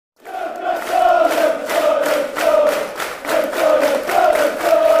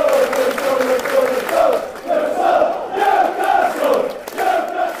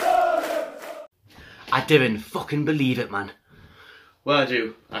don't even fucking believe it, man. Well, I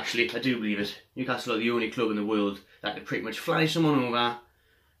do, actually. I do believe it. Newcastle are the only club in the world that could pretty much fly someone over,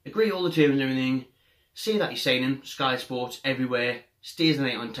 agree all the terms and everything, say that he's signing, Sky Sports, everywhere, stays the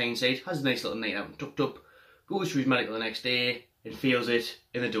night on Tyneside, has a nice little night out and tucked up, goes through his medical the next day, and feels it,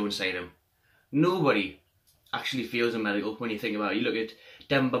 and they don't sign him. Nobody actually feels a medical when you think about it. You look at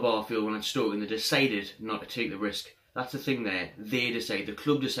Demba Barfield when at Stoke and they decided not to take the risk. That's the thing there. They decide. The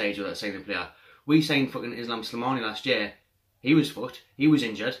club decides whether to sign the player. We signed fucking Islam Slimani last year. He was fucked. He was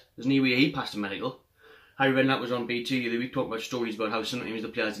injured. There's no way he passed a medical. Harry Redknapp was on BT the other week talking about stories about how sometimes the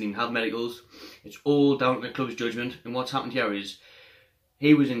players didn't even have medicals. It's all down to the club's judgment. And what's happened here is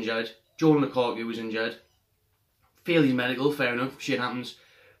he was injured. Jordan Lukaku was injured. Failed his medical, fair enough, shit happens.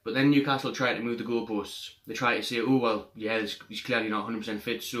 But then Newcastle tried to move the goalposts. They tried to say, oh well, yeah, he's clearly not 100%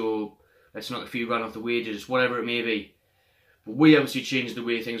 fit, so let's knock a few grand off the wages, whatever it may be. But we obviously changed the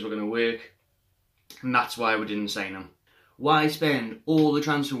way things were going to work, and that's why we didn't sign him. Why spend all the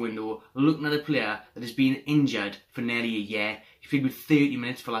transfer window looking at a player that has been injured for nearly a year? He played with 30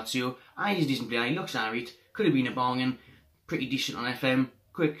 minutes for Lazio. He's a decent player, he looks alright, could have been a bargain, pretty decent on FM,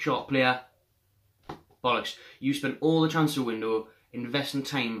 quick, short player. Bollocks. You spent all the transfer window investing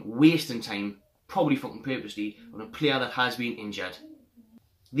time, wasting time, probably fucking purposely, on a player that has been injured.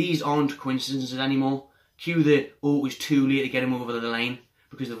 These aren't coincidences anymore. Cue the, oh, it was too late to get him over the line,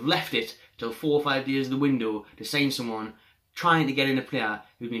 because they've left it till 4 or 5 days of the window to sign someone trying to get in a player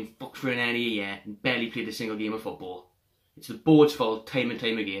who's been fucked for nearly a year and barely played a single game of football. It's the board's fault time and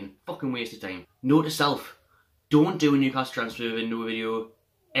time again. Fucking waste of time. Note to self, don't do a Newcastle transfer window video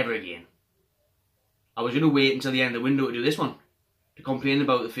ever again. I was going to wait until the end of the window to do this one, to complain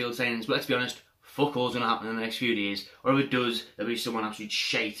about the field signings, but let's be honest, fuck all's going to happen in the next few days, or if it does, there'll be someone absolute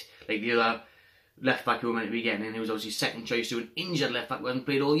shite, like the other left back who we're meant to be getting in, who was obviously second choice to an injured left back who hasn't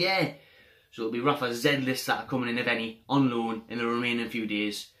played all year. So it'll be Rafa Z lists that are coming in, if any, on loan in the remaining few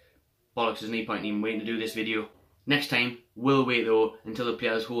days. Bollocks, there's no point in even waiting to do this video. Next time, we'll wait though until the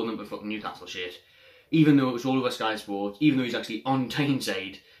player's holding up a fucking Newcastle shirt. Even though it was all over Sky Sports, even though he's actually on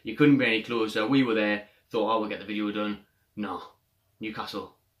Tyneside, you couldn't be any closer. We were there, thought, oh, we'll get the video done. No.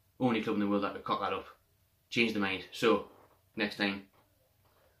 Newcastle, only club in the world that could cock that up. Change the mind. So, next time,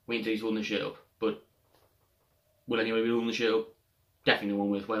 wait until he's holding the shirt up. But, will anybody be holding the shirt up? Definitely no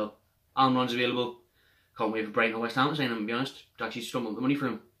one worthwhile. Almiron's available. Can't wait for Brighton or West Ham to sign him, to be honest. To actually strum up the money for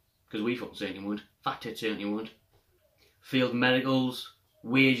him. Because we fucking certainly won't. Fat tit certainly won't. Failed medicals,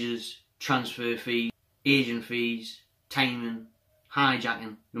 wages, transfer fees, agent fees, timing,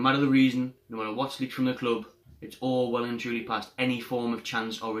 hijacking. No matter the reason, no matter what's leaked from the club, it's all well and truly past any form of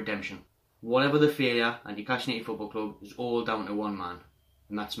chance or redemption. Whatever the failure at Newcastle United Football Club is all down to one man,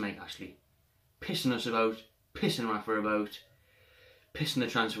 and that's Mike Ashley. Pissing us about, pissing Rafa about, pissing the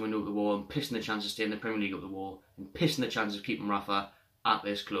transfer window up the wall, and pissing the chance of staying in the Premier League up the wall, and pissing the chance of keeping Rafa at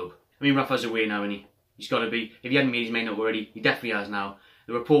this club. I mean, Rafa's away now, isn't he? He's got to be. If he hadn't made his mind up already, he definitely has now.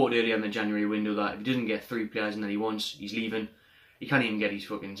 The report earlier in the January window that if he doesn't get 3 players in that he wants, he's leaving. He can't even get his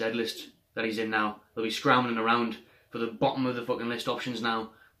fucking Z list that he's in now. They'll be scrambling around for the bottom of the fucking list options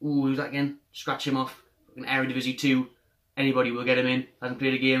now. Ooh, who's that again? Scratch him off. Fucking Eredivisie 2. Anybody will get him in. Hasn't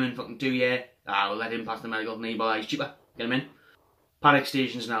played a game in fucking 2 years. We'll let him pass the medical knee by. He's cheaper. Get him in. Paddock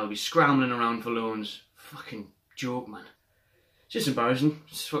stations now. They'll be scrambling around for loans. Fucking joke, man. It's just embarrassing.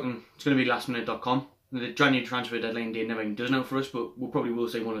 It's going to be lastminute.com. The January transfer deadline day never even does now for us, but we'll probably will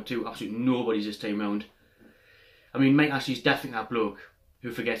say 1 or 2. Absolutely nobody's this time round. I mean, Mike Ashley's definitely that bloke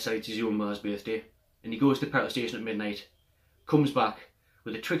who forgets that it's his own mother's birthday, and he goes to the petrol station at midnight, comes back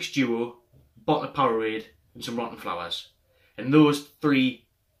with a Twix Duo, bottle of Powerade, and some rotten flowers. And those 3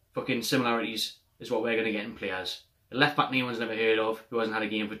 fucking similarities is what we're going to get in players. The left back no one's never heard of, who hasn't had a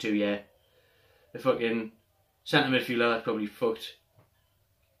game for 2 years. The fucking centre midfielder that's probably fucked.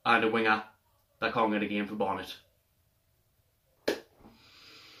 And a winger that can't get a game for Barnet.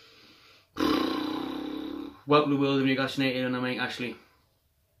 Welcome to the world of Newcastle United and I'm Mike Ashley.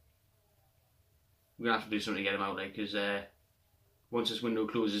 We're going to have to do something to get him out, like, because once this window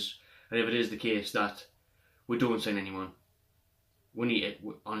closes, and if it is the case that we don't sign anyone, we need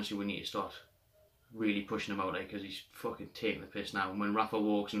to start really pushing him out, like, because he's fucking taking the piss now. And when Rafa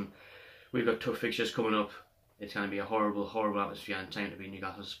walks and we've got tough fixtures coming up, it's going to be a horrible, horrible atmosphere and time to be a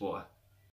Newcastle supporter.